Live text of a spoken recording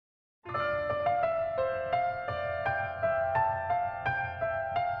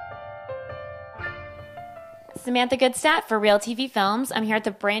Samantha Goodstat for Real TV Films. I'm here at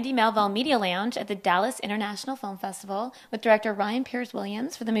the Brandy Melville Media Lounge at the Dallas International Film Festival with director Ryan Piers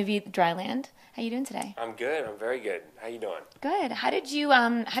Williams for the movie Dryland. How you doing today? I'm good. I'm very good. How you doing? Good. How did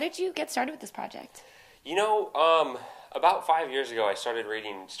you get started with this project? You know, about 5 years ago, I started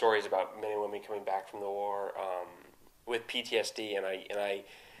reading stories about men and women coming back from the war with PTSD, and I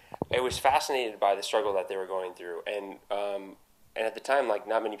was fascinated by the struggle that they were going through, and at the time, like,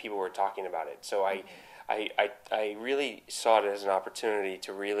 not many people were talking about it. So I really saw it as an opportunity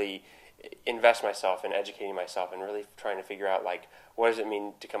to really invest myself in educating myself and really trying to figure out, like, what does it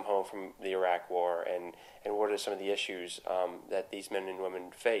mean to come home from the Iraq War, and what are some of the issues that these men and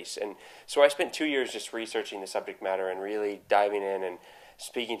women face. And so I spent 2 years just researching the subject matter and really diving in and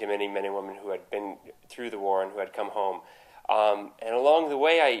speaking to many men and women who had been through the war and who had come home. And along the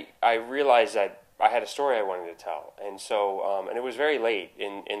way, I realized that I had a story I wanted to tell. And so, and it was very late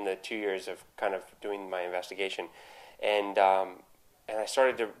in the 2 years of kind of doing my investigation. And I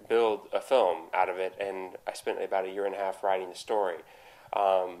started to build a film out of it, and I spent about 1.5 years writing the story.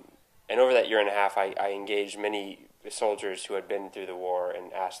 And over that 1.5 years, I engaged many soldiers who had been through the war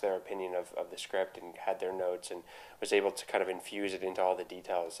and asked their opinion of the script and had their notes, and was able to kind of infuse it into all the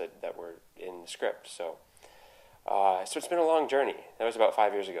details that were in the script. So it's been a long journey. That was about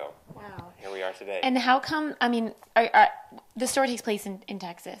 5 years ago. Wow. Here we are today. And how come, I mean, the story takes place in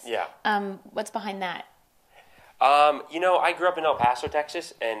Texas. Yeah. What's behind that? You know, I grew up in El Paso,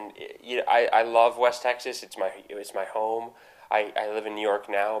 Texas, and I love West Texas. It's my home. I live in New York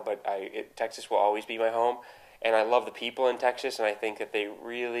now, but Texas will always be my home. And I love the people in Texas, and I think that they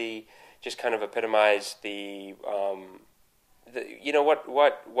really just kind of epitomize the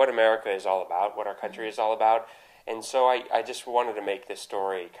what America is all about, what our country is all about. And so I just wanted to make this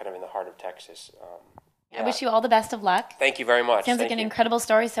story kind of in the heart of Texas. I wish you all the best of luck. Thank you very much. Sounds like an incredible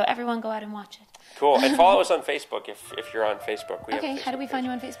story, so everyone go out and watch it. Cool. And follow us on Facebook if you're on Facebook. Okay, how do we find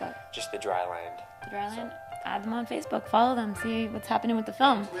you on Facebook? Just the Dryland. The Dryland? Add them on Facebook. Follow them. See what's happening with the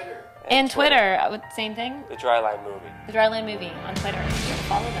film. Twitter. And Twitter. Same thing? The Dryland Movie. The Dryland Movie on Twitter.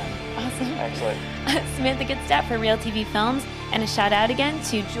 Follow them. Awesome. Excellent. Samantha Goodstat for Real TV Films. And a shout out again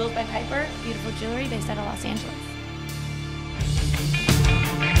to Jewels by Piper, beautiful jewelry based out of Los Angeles.